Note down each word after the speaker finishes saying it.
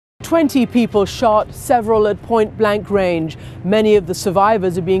20 people shot, several at point-blank range. Many of the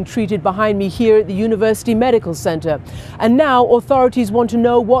survivors are being treated behind me here at the University Medical Center. And now authorities want to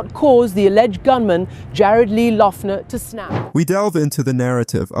know what caused the alleged gunman, Jared Lee Loughner, to snap. We delve into the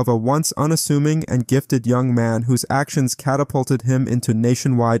narrative of a once unassuming and gifted young man whose actions catapulted him into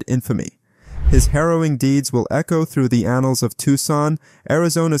nationwide infamy. His harrowing deeds will echo through the annals of Tucson,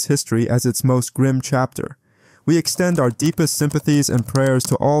 Arizona's history as its most grim chapter. We extend our deepest sympathies and prayers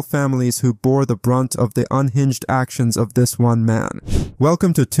to all families who bore the brunt of the unhinged actions of this one man.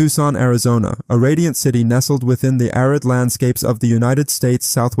 Welcome to Tucson, Arizona, a radiant city nestled within the arid landscapes of the United States'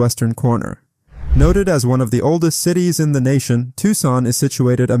 southwestern corner. Noted as one of the oldest cities in the nation, Tucson is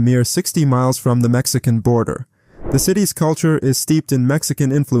situated a mere 60 miles from the Mexican border. The city's culture is steeped in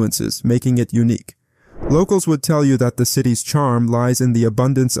Mexican influences, making it unique. Locals would tell you that the city's charm lies in the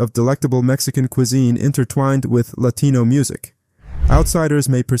abundance of delectable Mexican cuisine intertwined with Latino music. Outsiders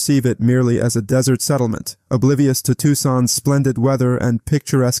may perceive it merely as a desert settlement, oblivious to Tucson's splendid weather and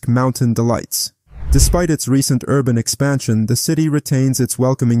picturesque mountain delights. Despite its recent urban expansion, the city retains its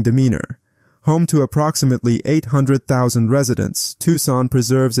welcoming demeanor. Home to approximately 800,000 residents, Tucson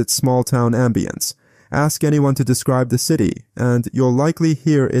preserves its small-town ambience. Ask anyone to describe the city, and you'll likely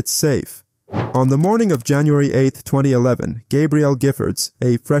hear it's safe. On the morning of January 8, 2011, Gabby Giffords,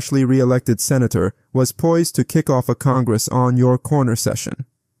 a freshly re-elected senator, was poised to kick off a Congress on Your Corner session.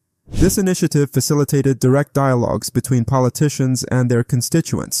 This initiative facilitated direct dialogues between politicians and their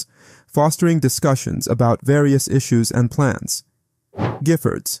constituents, fostering discussions about various issues and plans.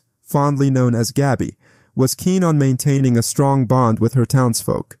 Giffords, fondly known as Gabby, was keen on maintaining a strong bond with her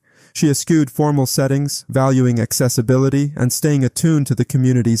townsfolk. She eschewed formal settings, valuing accessibility and staying attuned to the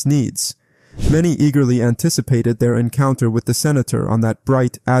community's needs. Many eagerly anticipated their encounter with the senator on that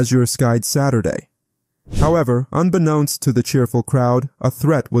bright, azure-skied Saturday. However, unbeknownst to the cheerful crowd, a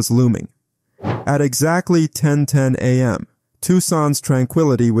threat was looming. At exactly 10:10 a.m., Tucson's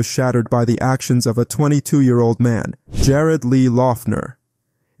tranquility was shattered by the actions of a 22-year-old man, Jared Lee Loughner.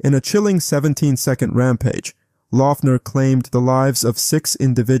 In a chilling 17-second rampage, Loughner claimed the lives of 6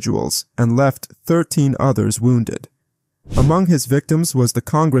 individuals and left 13 others wounded. Among his victims was the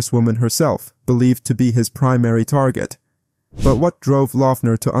Congresswoman herself, believed to be his primary target. But what drove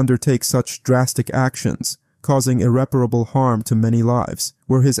Loughner to undertake such drastic actions, causing irreparable harm to many lives?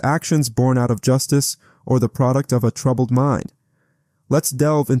 Were his actions born out of justice or the product of a troubled mind? Let's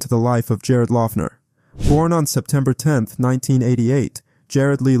delve into the life of Jared Loughner. Born on September 10, 1988,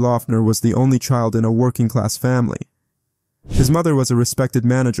 Jared Lee Loughner was the only child in a working-class family. His mother was a respected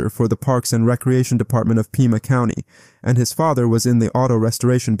manager for the Parks and Recreation Department of Pima County, and his father was in the auto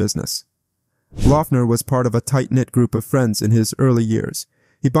restoration business. Loughner was part of a tight-knit group of friends in his early years.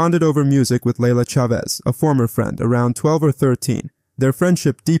 He bonded over music with Layla Chavez, a former friend, around 12 or 13. Their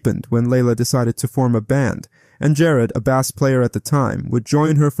friendship deepened when Layla decided to form a band, and Jared, a bass player at the time, would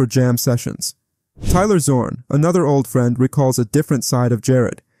join her for jam sessions. Tyler Zorn, another old friend, recalls a different side of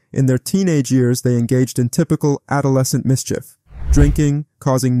Jared. In their teenage years, they engaged in typical adolescent mischief, drinking,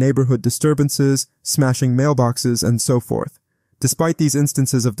 causing neighborhood disturbances, smashing mailboxes, and so forth. Despite these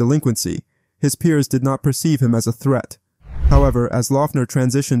instances of delinquency, his peers did not perceive him as a threat. However, as Loughner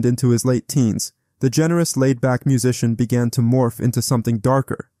transitioned into his late teens, the generous, laid-back musician began to morph into something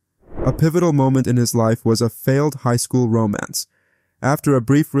darker. A pivotal moment in his life was a failed high school romance. After a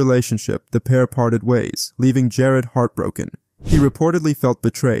brief relationship, the pair parted ways, leaving Jared heartbroken. He reportedly felt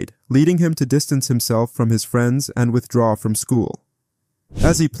betrayed, leading him to distance himself from his friends and withdraw from school.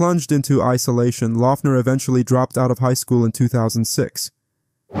 As he plunged into isolation, Loughner eventually dropped out of high school in 2006.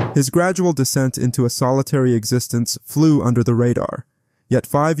 His gradual descent into a solitary existence flew under the radar, yet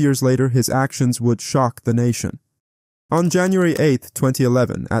 5 years later his actions would shock the nation. On January 8,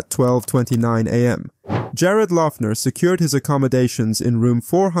 2011, at 12:29 a.m., Jared Loughner secured his accommodations in room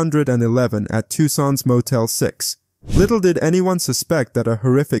 411 at Tucson's Motel 6. Little did anyone suspect that a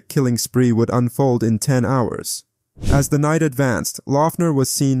horrific killing spree would unfold in 10 hours. As the night advanced, Loughner was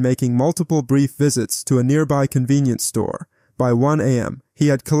seen making multiple brief visits to a nearby convenience store. By 1 a.m., he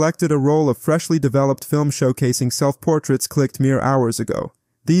had collected a roll of freshly developed film showcasing self-portraits clicked mere hours ago.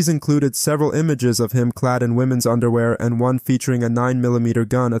 These included several images of him clad in women's underwear and one featuring a 9mm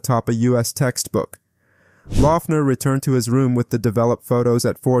gun atop a U.S. textbook. Loughner returned to his room with the developed photos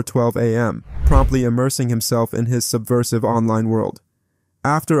at 4:12 a.m., promptly immersing himself in his subversive online world.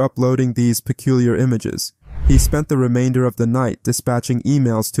 After uploading these peculiar images, he spent the remainder of the night dispatching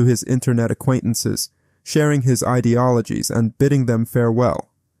emails to his internet acquaintances, sharing his ideologies and bidding them farewell.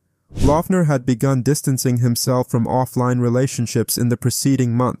 Loughner had begun distancing himself from offline relationships in the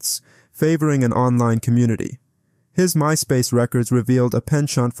preceding months, favoring an online community. His MySpace records revealed a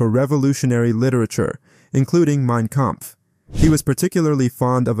penchant for revolutionary literature, including Mein Kampf. He was particularly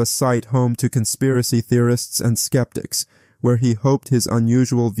fond of a site home to conspiracy theorists and skeptics, where he hoped his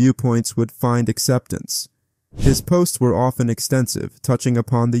unusual viewpoints would find acceptance. His posts were often extensive, touching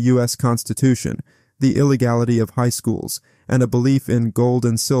upon the U.S. Constitution, the illegality of high schools, and a belief in gold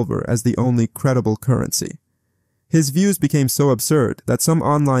and silver as the only credible currency. His views became so absurd that some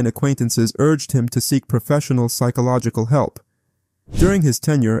online acquaintances urged him to seek professional psychological help. During his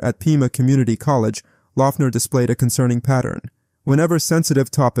tenure at Pima Community College, Loughner displayed a concerning pattern. Whenever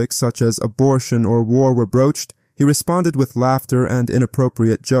sensitive topics such as abortion or war were broached, he responded with laughter and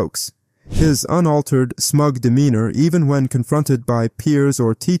inappropriate jokes. His unaltered, smug demeanor, even when confronted by peers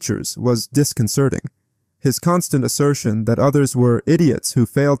or teachers, was disconcerting. His constant assertion that others were idiots who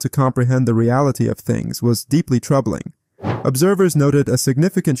failed to comprehend the reality of things was deeply troubling. Observers noted a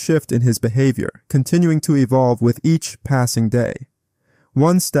significant shift in his behavior, continuing to evolve with each passing day.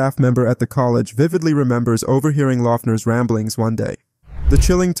 One staff member at the college vividly remembers overhearing Loughner's ramblings one day. The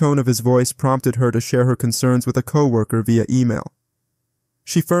chilling tone of his voice prompted her to share her concerns with a coworker via email.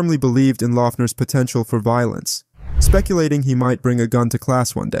 She firmly believed in Loughner's potential for violence, speculating he might bring a gun to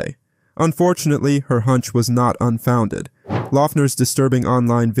class one day. Unfortunately, her hunch was not unfounded. Loughner's disturbing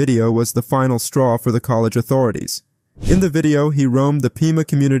online video was the final straw for the college authorities. In the video, he roamed the Pima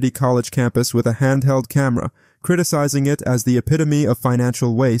Community College campus with a handheld camera, criticizing it as the epitome of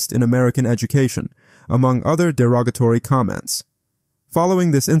financial waste in American education, among other derogatory comments.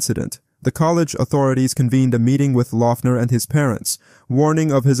 Following this incident, the college authorities convened a meeting with Loughner and his parents,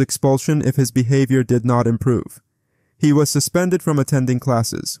 warning of his expulsion if his behavior did not improve. He was suspended from attending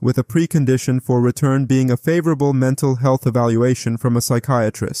classes, with a precondition for return being a favorable mental health evaluation from a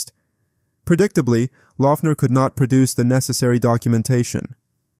psychiatrist. Predictably, Loughner could not produce the necessary documentation.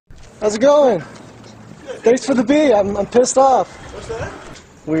 How's it going? Thanks for the beat. I'm pissed off. What's that?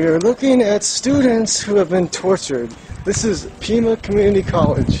 We're looking at students who have been tortured. This is Pima Community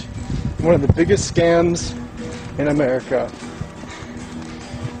College, one of the biggest scams in America.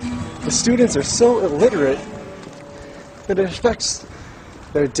 The students are so illiterate that it affects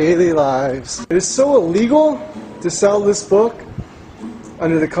their daily lives. It is so illegal to sell this book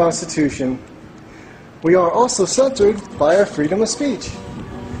under the Constitution. We are also censored by our freedom of speech.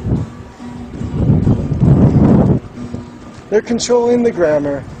 They're controlling the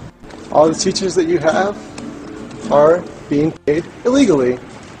grammar. All the teachers that you have are being paid illegally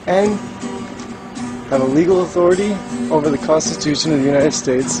and have a legal authority over the Constitution of the United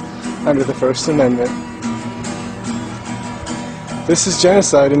States under the First Amendment. This is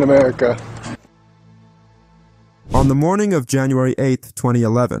genocide in America. On the morning of January 8,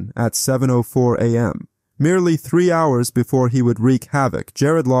 2011, at 7:04 a.m., merely 3 hours before he would wreak havoc,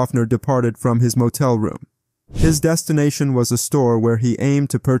 Jared Loughner departed from his motel room. His destination was a store where he aimed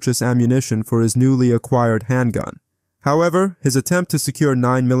to purchase ammunition for his newly acquired handgun. However, his attempt to secure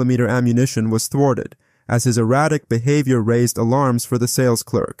 9mm ammunition was thwarted, as his erratic behavior raised alarms for the sales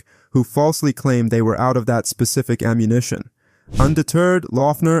clerk, who falsely claimed they were out of that specific ammunition. Undeterred,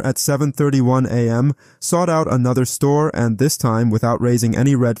 Loughner at 7:31 a.m. sought out another store and, this time without raising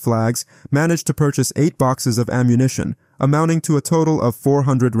any red flags, managed to purchase 8 boxes of ammunition, amounting to a total of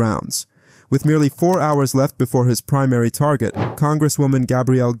 400 rounds. With merely 4 hours left before his primary target, Congresswoman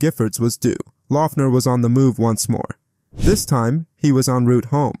Gabby Giffords was due. Loughner was on the move once more. This time, he was en route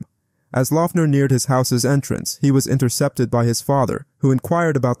home. As Loughner neared his house's entrance, he was intercepted by his father, who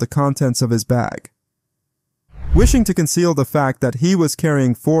inquired about the contents of his bag. Wishing to conceal the fact that he was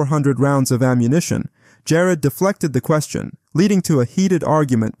carrying 400 rounds of ammunition, Jared deflected the question, leading to a heated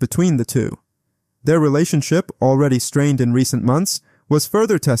argument between the two. Their relationship, already strained in recent months, was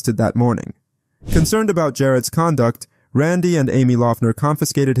further tested that morning. Concerned about Jared's conduct, Randy and Amy Loughner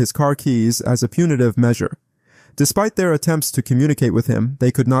confiscated his car keys as a punitive measure. Despite their attempts to communicate with him,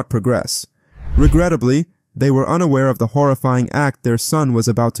 they could not progress. Regrettably, they were unaware of the horrifying act their son was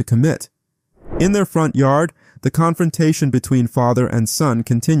about to commit. In their front yard, the confrontation between father and son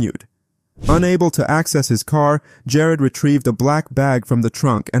continued. Unable to access his car, Jared retrieved a black bag from the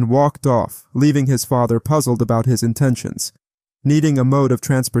trunk and walked off, leaving his father puzzled about his intentions. Needing a mode of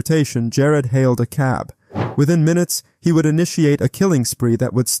transportation, Jared hailed a cab. Within minutes, he would initiate a killing spree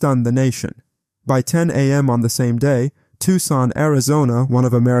that would stun the nation. By 10 a.m. on the same day, Tucson, Arizona, one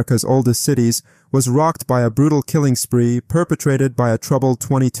of America's oldest cities, was rocked by a brutal killing spree perpetrated by a troubled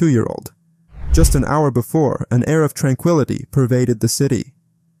 22-year-old. Just an hour before, an air of tranquility pervaded the city.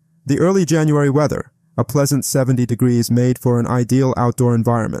 The early January weather, a pleasant 70 degrees, made for an ideal outdoor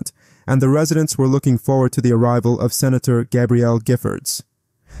environment, and the residents were looking forward to the arrival of Senator Gabby Giffords.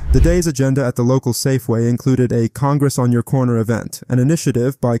 The day's agenda at the local Safeway included a Congress on Your Corner event, an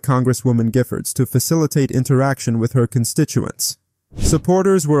initiative by Congresswoman Giffords to facilitate interaction with her constituents.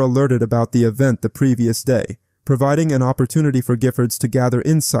 Supporters were alerted about the event the previous day, providing an opportunity for Giffords to gather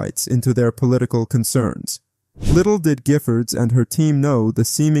insights into their political concerns. Little did Giffords and her team know the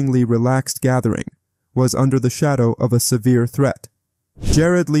seemingly relaxed gathering was under the shadow of a severe threat.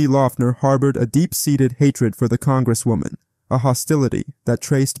 Jared Lee Loughner harbored a deep-seated hatred for the Congresswoman, a hostility that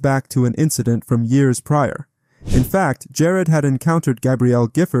traced back to an incident from years prior. In fact, Jared had encountered Gabby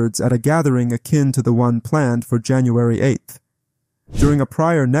Giffords at a gathering akin to the one planned for January 8th. During a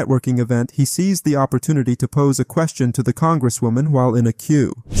prior networking event, he seized the opportunity to pose a question to the Congresswoman while in a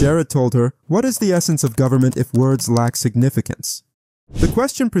queue. Jared told her, "What is the essence of government if words lack significance?" The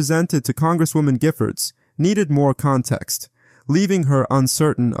question presented to Congresswoman Giffords needed more context, leaving her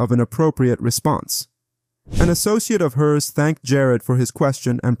uncertain of an appropriate response. An associate of hers thanked Jared for his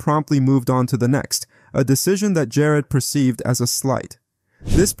question and promptly moved on to the next, a decision that Jared perceived as a slight.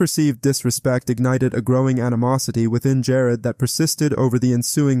 This perceived disrespect ignited a growing animosity within Jared that persisted over the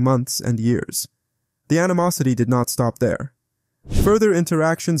ensuing months and years. The animosity did not stop there. Further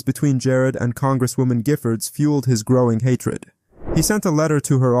interactions between Jared and Congresswoman Giffords fueled his growing hatred. He sent a letter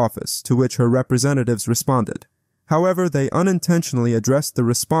to her office, to which her representatives responded. However, they unintentionally addressed the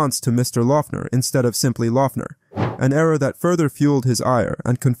response to Mr. Loughner instead of simply Loughner, an error that further fueled his ire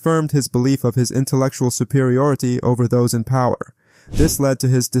and confirmed his belief of his intellectual superiority over those in power. This led to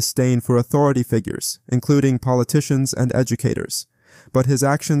his disdain for authority figures, including politicians and educators. But his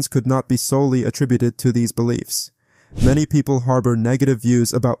actions could not be solely attributed to these beliefs. Many people harbor negative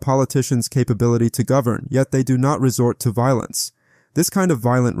views about politicians' capability to govern, yet they do not resort to violence. This kind of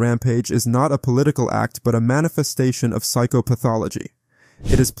violent rampage is not a political act but a manifestation of psychopathology.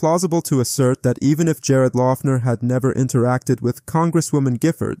 It is plausible to assert that even if Jared Loughner had never interacted with Congresswoman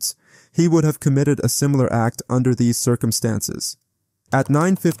Giffords, he would have committed a similar act under these circumstances. At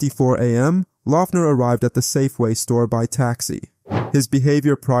 9:54 a.m., Loughner arrived at the Safeway store by taxi. His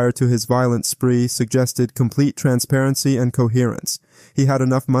behavior prior to his violent spree suggested complete transparency and coherence. He had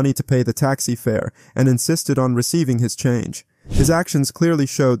enough money to pay the taxi fare and insisted on receiving his change. His actions clearly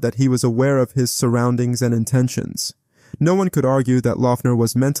showed that he was aware of his surroundings and intentions. No one could argue that Loughner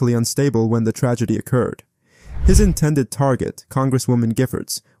was mentally unstable when the tragedy occurred. His intended target, Congresswoman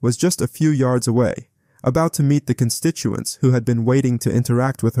Giffords, was just a few yards away, about to meet the constituents who had been waiting to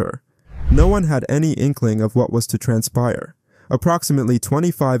interact with her. No one had any inkling of what was to transpire. Approximately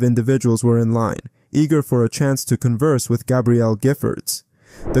 25 individuals were in line, eager for a chance to converse with Gabby Giffords.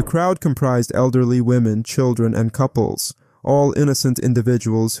 The crowd comprised elderly women, children, and couples, all innocent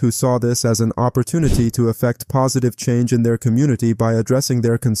individuals who saw this as an opportunity to effect positive change in their community by addressing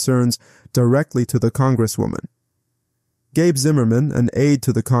their concerns directly to the Congresswoman. Gabe Zimmerman, an aide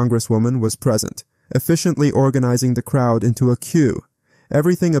to the Congresswoman, was present, efficiently organizing the crowd into a queue.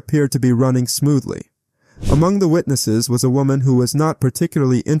 Everything appeared to be running smoothly. Among the witnesses was a woman who was not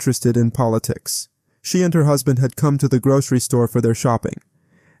particularly interested in politics. She and her husband had come to the grocery store for their shopping.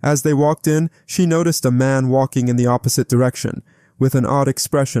 As they walked in, she noticed a man walking in the opposite direction, with an odd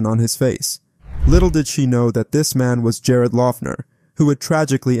expression on his face. Little did she know that this man was Jared Loughner, who would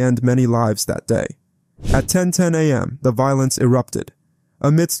tragically end many lives that day. At 10:10 a.m., the violence erupted.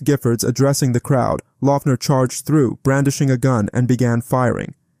 Amidst Giffords addressing the crowd, Loughner charged through, brandishing a gun, and began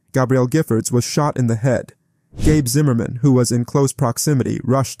firing. Gabby Giffords was shot in the head. Gabe Zimmerman, who was in close proximity,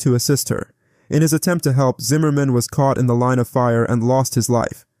 rushed to assist her. In his attempt to help, Zimmerman was caught in the line of fire and lost his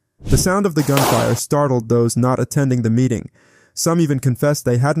life. The sound of the gunfire startled those not attending the meeting. Some even confessed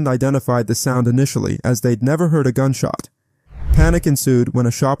they hadn't identified the sound initially, as they'd never heard a gunshot. Panic ensued when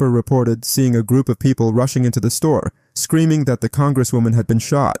a shopper reported seeing a group of people rushing into the store, screaming that the Congresswoman had been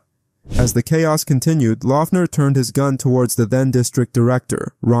shot. As the chaos continued, Loughner turned his gun towards the then district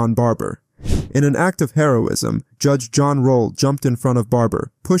director, Ron Barber. In an act of heroism, Judge John Roll jumped in front of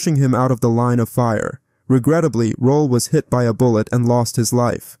Barber, pushing him out of the line of fire. Regrettably, Roll was hit by a bullet and lost his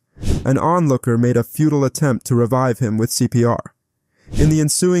life. An onlooker made a futile attempt to revive him with CPR. In the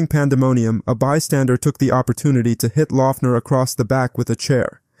ensuing pandemonium, a bystander took the opportunity to hit Loughner across the back with a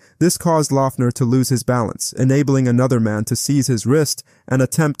chair. This caused Loughner to lose his balance, enabling another man to seize his wrist and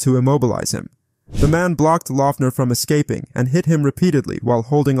attempt to immobilize him. The man blocked Loughner from escaping and hit him repeatedly while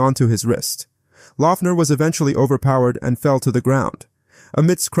holding onto his wrist. Loughner was eventually overpowered and fell to the ground.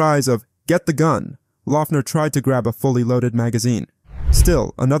 Amidst cries of, "Get the gun!" Loughner tried to grab a fully loaded magazine.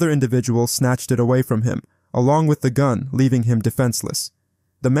 Still, another individual snatched it away from him, along with the gun, leaving him defenseless.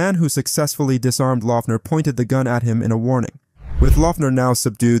 The man who successfully disarmed Loughner pointed the gun at him in a warning. With Loughner now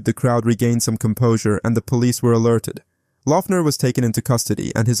subdued, the crowd regained some composure and the police were alerted. Loughner was taken into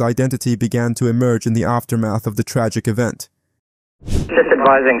custody, and his identity began to emerge in the aftermath of the tragic event. Just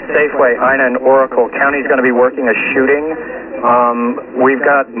advising Safeway, Ina, and Oracle County's going to be working a shooting. We've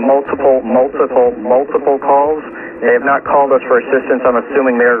got multiple calls. They have not called us for assistance. I'm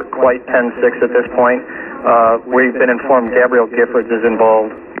assuming they're quite 10-6 at this point. We've been informed Gabby Giffords is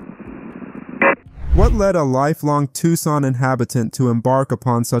involved. What led a lifelong Tucson inhabitant to embark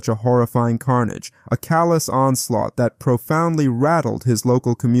upon such a horrifying carnage, a callous onslaught that profoundly rattled his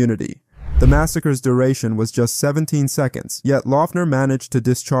local community? The massacre's duration was just 17 seconds, yet Loughner managed to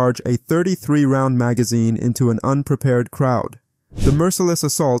discharge a 33-round magazine into an unprepared crowd. The merciless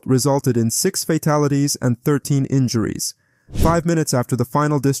assault resulted in 6 fatalities and 13 injuries. 5 minutes after the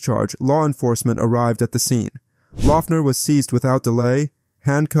final discharge, law enforcement arrived at the scene. Loughner was seized without delay,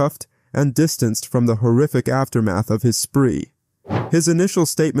 handcuffed, and distanced from the horrific aftermath of his spree. His initial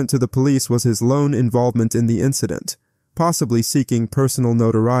statement to the police was his lone involvement in the incident, possibly seeking personal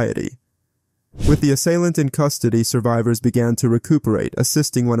notoriety. With the assailant in custody, survivors began to recuperate,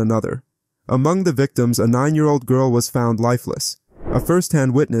 assisting one another. Among the victims, a 9-year-old girl was found lifeless. A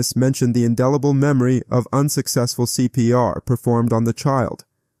first-hand witness mentioned the indelible memory of unsuccessful CPR performed on the child.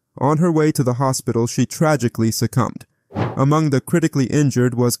 On her way to the hospital, she tragically succumbed. Among the critically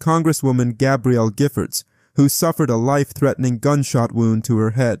injured was Congresswoman Gabby Giffords, who suffered a life-threatening gunshot wound to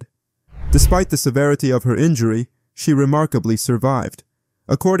her head. Despite the severity of her injury, she remarkably survived.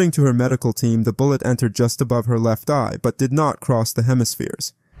 According to her medical team, the bullet entered just above her left eye, but did not cross the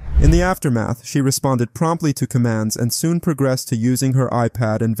hemispheres. In the aftermath, she responded promptly to commands and soon progressed to using her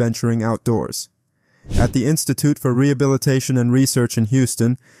iPad and venturing outdoors. At the Institute for Rehabilitation and Research in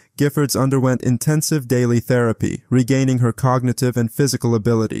Houston, Giffords underwent intensive daily therapy, regaining her cognitive and physical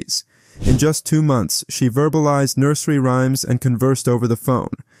abilities. In just 2 months, she verbalized nursery rhymes and conversed over the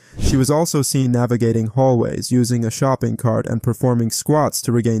phone. She was also seen navigating hallways, using a shopping cart, and performing squats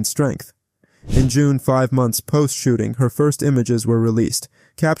to regain strength. In June, 5 months post-shooting, her first images were released,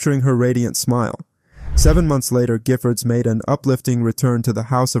 capturing her radiant smile. 7 months later, Giffords made an uplifting return to the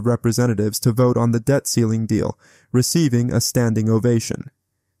House of Representatives to vote on the debt ceiling deal, receiving a standing ovation.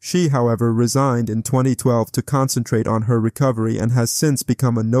 She, however, resigned in 2012 to concentrate on her recovery and has since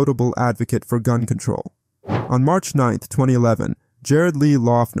become a notable advocate for gun control. On March 9, 2011, Jared Lee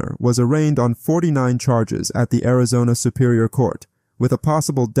Loughner was arraigned on 49 charges at the Arizona Superior Court, with a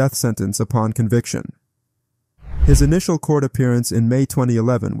possible death sentence upon conviction. His initial court appearance in May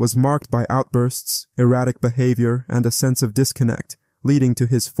 2011 was marked by outbursts, erratic behavior, and a sense of disconnect, leading to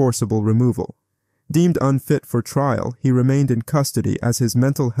his forcible removal. Deemed unfit for trial, he remained in custody as his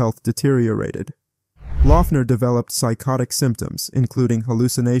mental health deteriorated. Loughner developed psychotic symptoms, including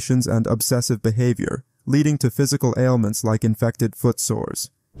hallucinations and obsessive behavior, leading to physical ailments like infected foot sores.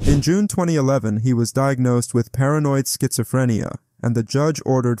 In June 2011, he was diagnosed with paranoid schizophrenia, and the judge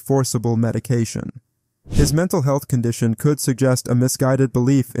ordered forcible medication. His mental health condition could suggest a misguided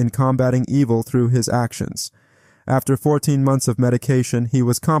belief in combating evil through his actions. After 14 months of medication, he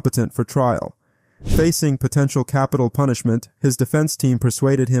was competent for trial. Facing potential capital punishment, his defense team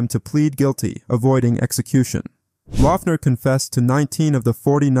persuaded him to plead guilty, avoiding execution. Loughner confessed to 19 of the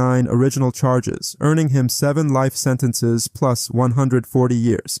 49 original charges, earning him 7 life sentences plus 140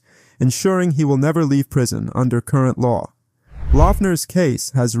 years, ensuring he will never leave prison under current law. Loughner's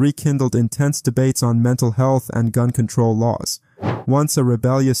case has rekindled intense debates on mental health and gun control laws. Once a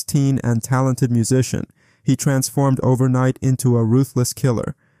rebellious teen and talented musician, he transformed overnight into a ruthless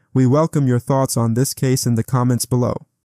killer. We welcome your thoughts on this case in the comments below.